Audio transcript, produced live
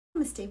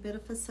Namaste,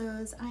 beautiful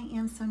souls. I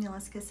am Sonia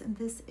Leskis, and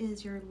this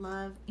is your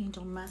love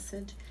angel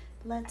message.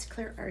 Let's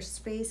clear our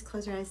space.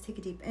 Close your eyes. Take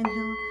a deep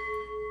inhale.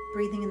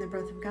 Breathing in the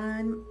breath of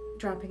God.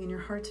 Dropping in your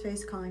heart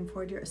space. Calling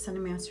forward your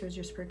ascended masters,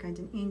 your spirit guides,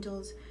 and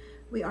angels.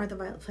 We are the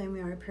violet flame.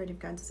 We are a purity of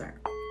God's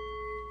desire.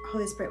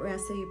 Holy Spirit, we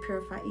ask that you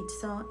purify each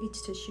cell,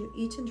 each tissue,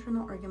 each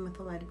internal organ with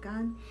the light of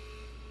God.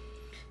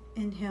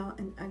 Inhale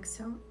and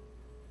exhale.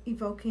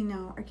 Evoking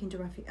now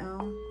Archangel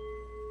Raphael,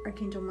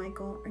 Archangel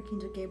Michael,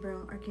 Archangel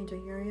Gabriel,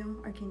 Archangel Uriel,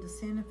 Archangel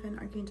Sandalphon,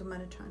 Archangel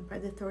Metatron. By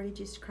the authority of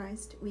Jesus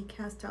Christ, we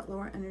cast out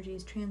lower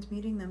energies,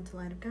 transmuting them to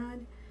light of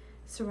God,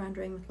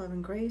 surrendering with love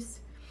and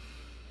grace.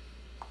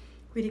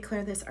 We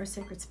declare this our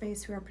sacred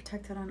space. We are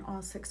protected on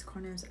all six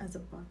corners as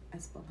above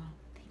as below.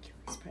 Thank you,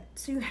 Holy Spirit.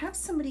 So you have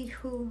somebody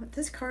who,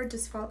 this card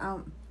just fell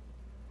out.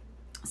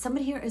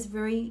 Somebody here is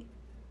very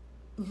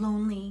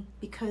lonely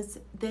because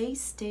they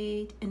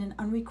stayed in an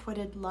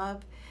unrequited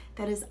love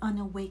that is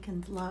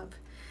unawakened love.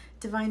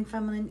 Divine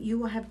Feminine, you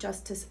will have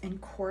justice in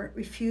court,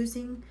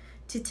 refusing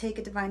to take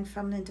a Divine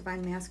Feminine,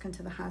 Divine Masculine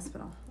to the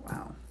hospital.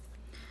 Wow.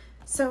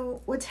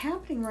 So what's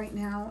happening right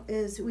now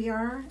is we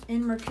are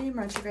in Mercury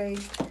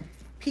retrograde.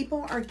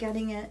 People are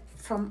getting it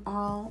from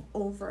all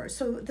over.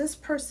 So this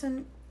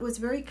person was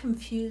very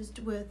confused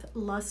with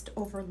lust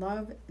over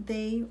love.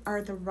 They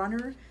are the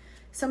runner.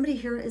 Somebody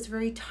here is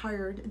very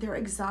tired. They're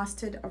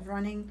exhausted of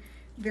running,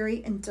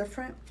 very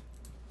indifferent.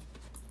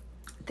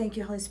 Thank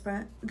you, Holy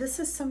Spirit. This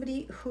is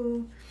somebody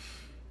who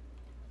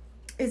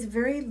is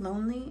very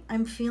lonely.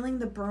 I'm feeling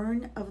the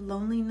burn of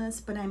loneliness,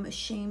 but I'm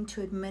ashamed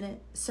to admit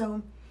it.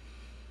 So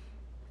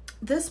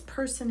this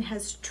person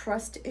has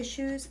trust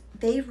issues.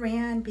 They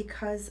ran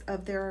because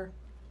of their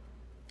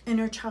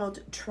inner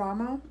child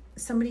trauma.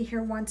 Somebody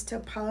here wants to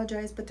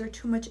apologize, but they're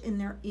too much in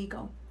their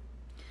ego.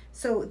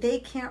 So they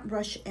can't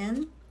rush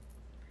in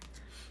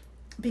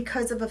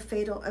because of a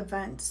fatal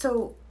event.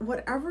 So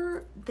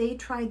whatever they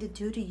tried to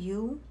do to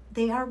you,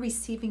 they are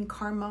receiving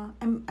karma.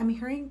 I'm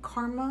hearing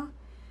karma,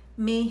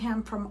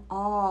 mayhem from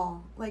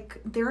all.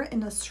 Like they're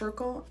in a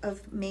circle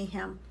of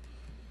mayhem.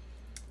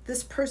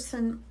 This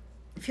person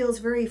feels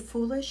very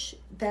foolish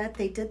that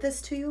they did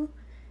this to you.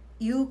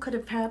 You could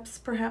have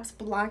perhaps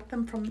blocked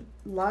them from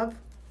love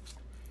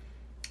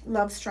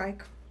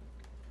strike.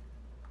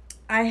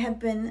 I have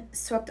been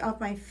swept off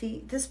my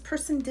feet. This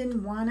person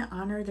didn't want to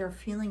honor their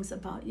feelings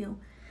about you.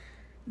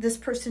 This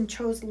person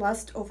chose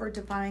lust over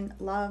divine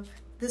love.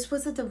 This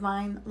was a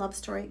divine love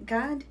story.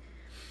 God,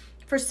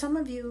 for some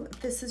of you,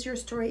 if this is your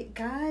story,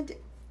 God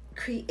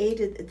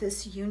created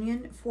this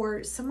union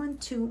for someone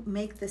to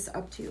make this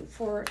up to you,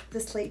 for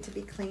the slate to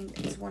be cleaned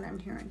is what I'm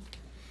hearing.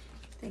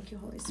 Thank you,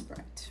 Holy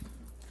Spirit.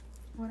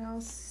 What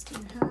else do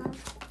you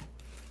have?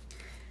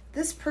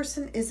 This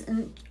person is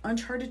in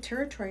uncharted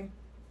territory.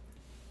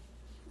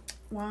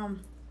 Wow.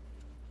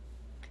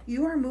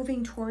 You are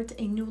moving towards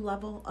a new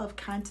level of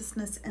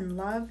consciousness and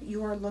love.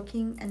 You are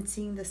looking and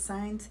seeing the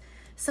signs.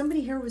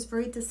 Somebody here was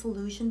very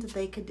disillusioned that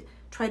they could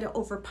try to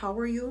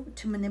overpower you,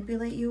 to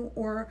manipulate you,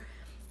 or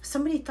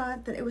somebody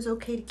thought that it was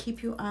okay to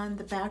keep you on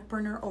the back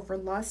burner over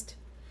lust.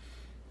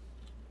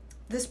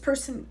 This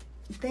person,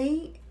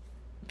 they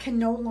can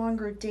no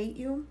longer date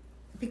you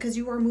because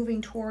you are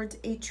moving towards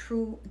a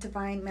true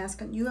divine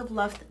masculine. You have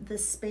left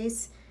this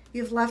space.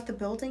 You've left the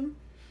building.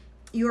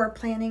 You are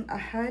planning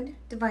ahead.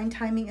 Divine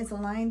timing is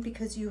aligned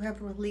because you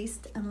have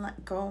released and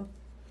let go.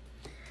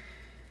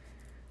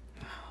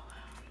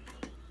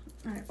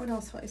 All right, what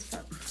else will I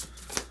start?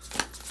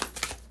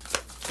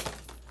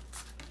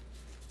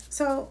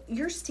 So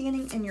you're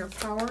standing in your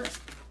power.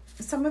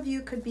 Some of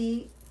you could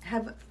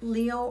have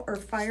Leo or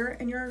fire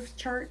in your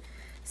chart.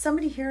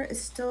 Somebody here is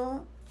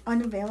still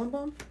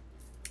unavailable.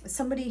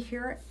 Somebody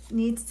here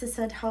needs to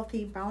set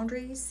healthy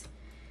boundaries.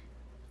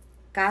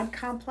 God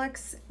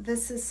complex.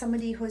 This is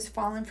somebody who has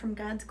fallen from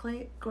God's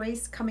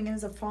grace, coming in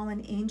as a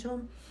fallen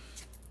angel,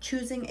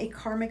 choosing a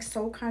karmic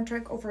soul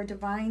contract over a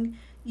divine.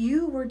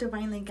 You were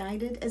divinely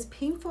guided. As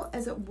painful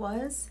as it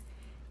was,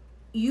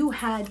 you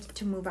had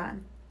to move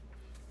on.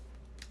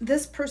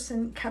 This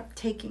person kept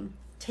taking.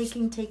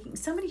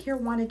 Somebody here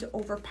wanted to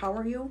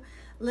overpower you,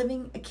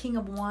 living a King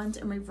of Wands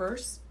in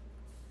reverse.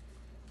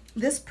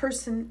 This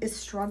person is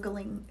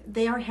struggling.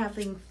 They are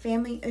having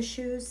family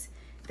issues.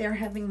 They're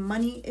having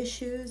money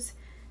issues.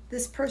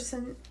 This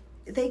person,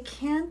 they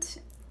can't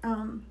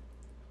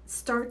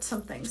start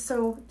something.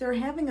 So they're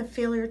having a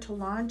failure to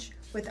launch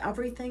with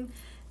everything.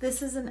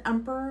 This is an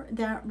emperor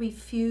that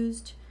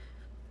refused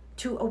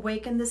to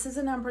awaken. This is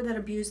an emperor that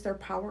abused their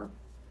power.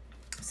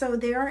 So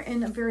they are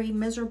in a very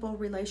miserable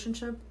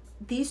relationship.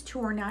 These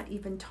two are not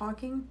even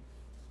talking.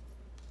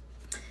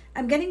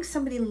 I'm getting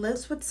somebody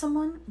lives with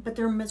someone, but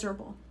they're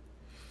miserable.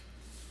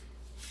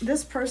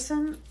 This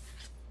person,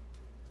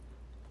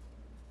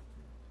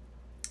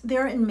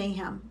 they're in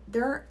mayhem.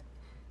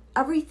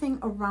 Everything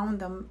around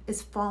them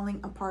is falling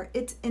apart.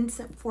 It's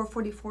instant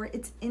 444.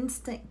 It's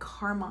instant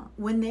karma.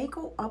 When they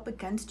go up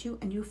against you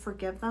and you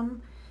forgive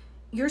them,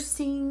 you're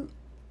seeing,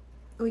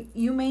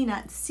 you may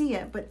not see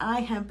it, but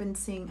I have been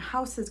seeing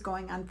houses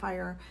going on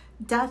fire,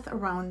 death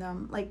around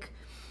them. Like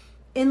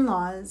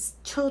in-laws,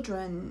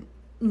 children,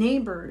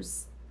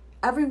 neighbors,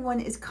 everyone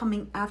is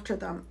coming after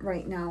them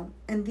right now.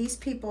 And these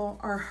people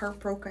are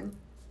heartbroken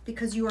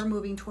because you are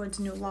moving towards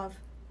new love.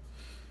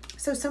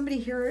 So somebody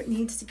here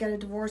needs to get a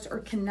divorce or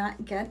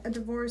cannot get a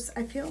divorce.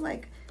 I feel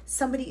like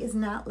somebody is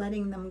not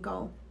letting them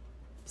go.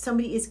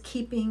 Somebody is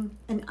keeping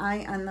an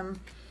eye on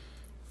them.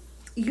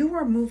 You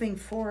are moving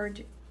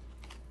forward.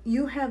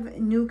 You have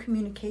new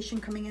communication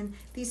coming in.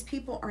 These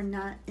people are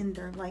not in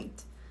their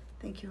light.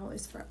 Thank you, Holy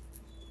Spirit.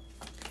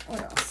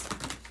 What else?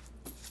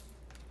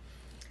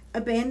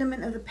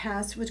 Abandonment of the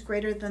past was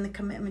greater than the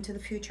commitment to the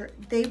future.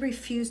 They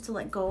refuse to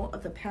let go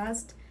of the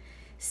past.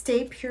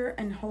 Stay pure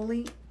and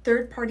holy.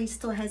 Third party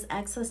still has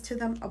access to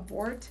them.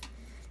 Abort.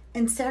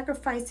 In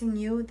sacrificing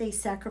you, they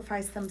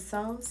sacrifice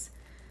themselves.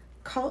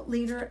 Cult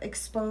leader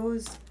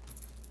exposed.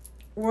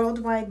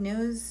 Worldwide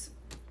news.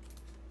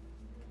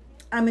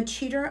 I'm a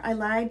cheater. I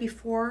lied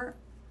before.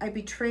 I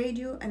betrayed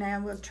you, and I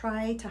will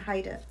try to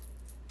hide it.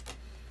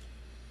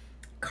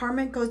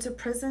 Karmic goes to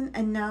prison,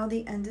 and now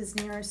the end is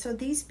near. So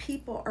these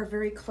people are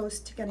very close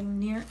to getting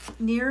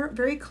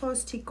very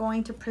close to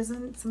going to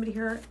prison. Somebody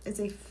here is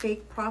a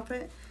fake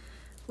prophet,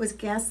 was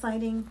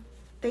gaslighting.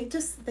 They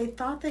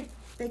thought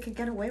they could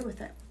get away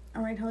with it.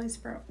 All right, Holy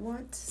Spirit,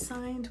 what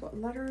signs, what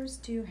letters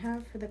do you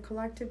have for the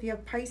collective? You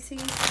have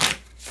Pisces,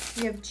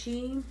 you have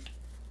G,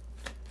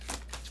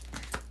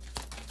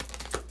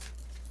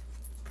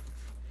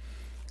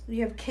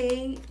 you have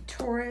K,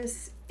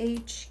 Taurus,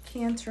 H,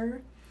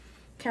 Cancer,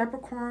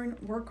 Capricorn,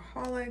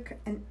 workaholic,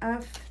 and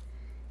F.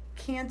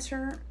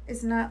 Cancer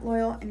is not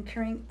loyal and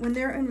caring. When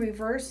they're in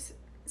reverse,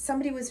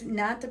 somebody was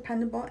not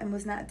dependable and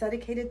was not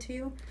dedicated to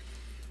you.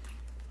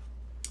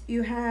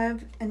 You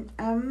have an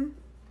M,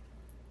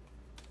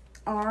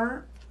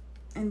 R,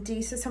 and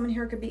D. So someone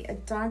here could be a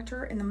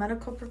doctor in the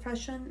medical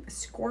profession.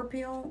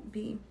 Scorpio,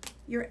 B.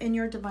 You're in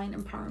your divine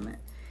empowerment.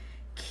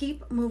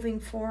 Keep moving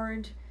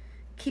forward.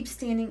 Keep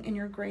standing in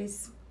your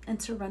grace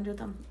and surrender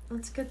them.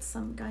 Let's get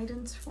some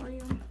guidance for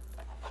you.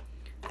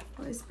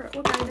 Holy Spirit,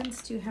 what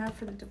guidance do you have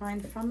for the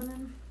divine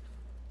feminine?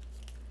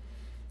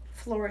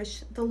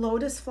 Flourish. The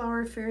lotus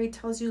flower fairy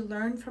tells you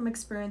learn from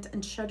experience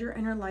and shed your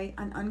inner light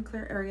on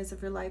unclear areas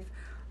of your life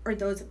or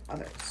those of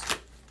others.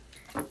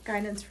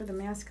 Guidance for the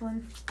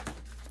masculine.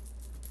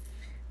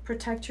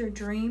 Protect your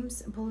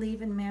dreams.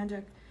 Believe in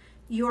magic.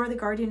 You are the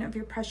guardian of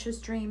your precious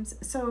dreams.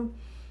 So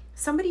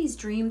somebody's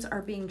dreams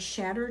are being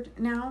shattered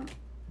now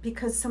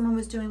because someone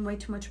was doing way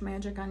too much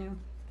magic on you.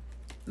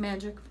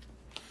 Magic.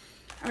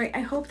 All right,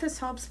 I hope this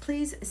helps.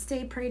 Please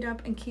stay prayed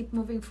up and keep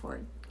moving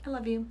forward. I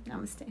love you.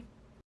 Namaste.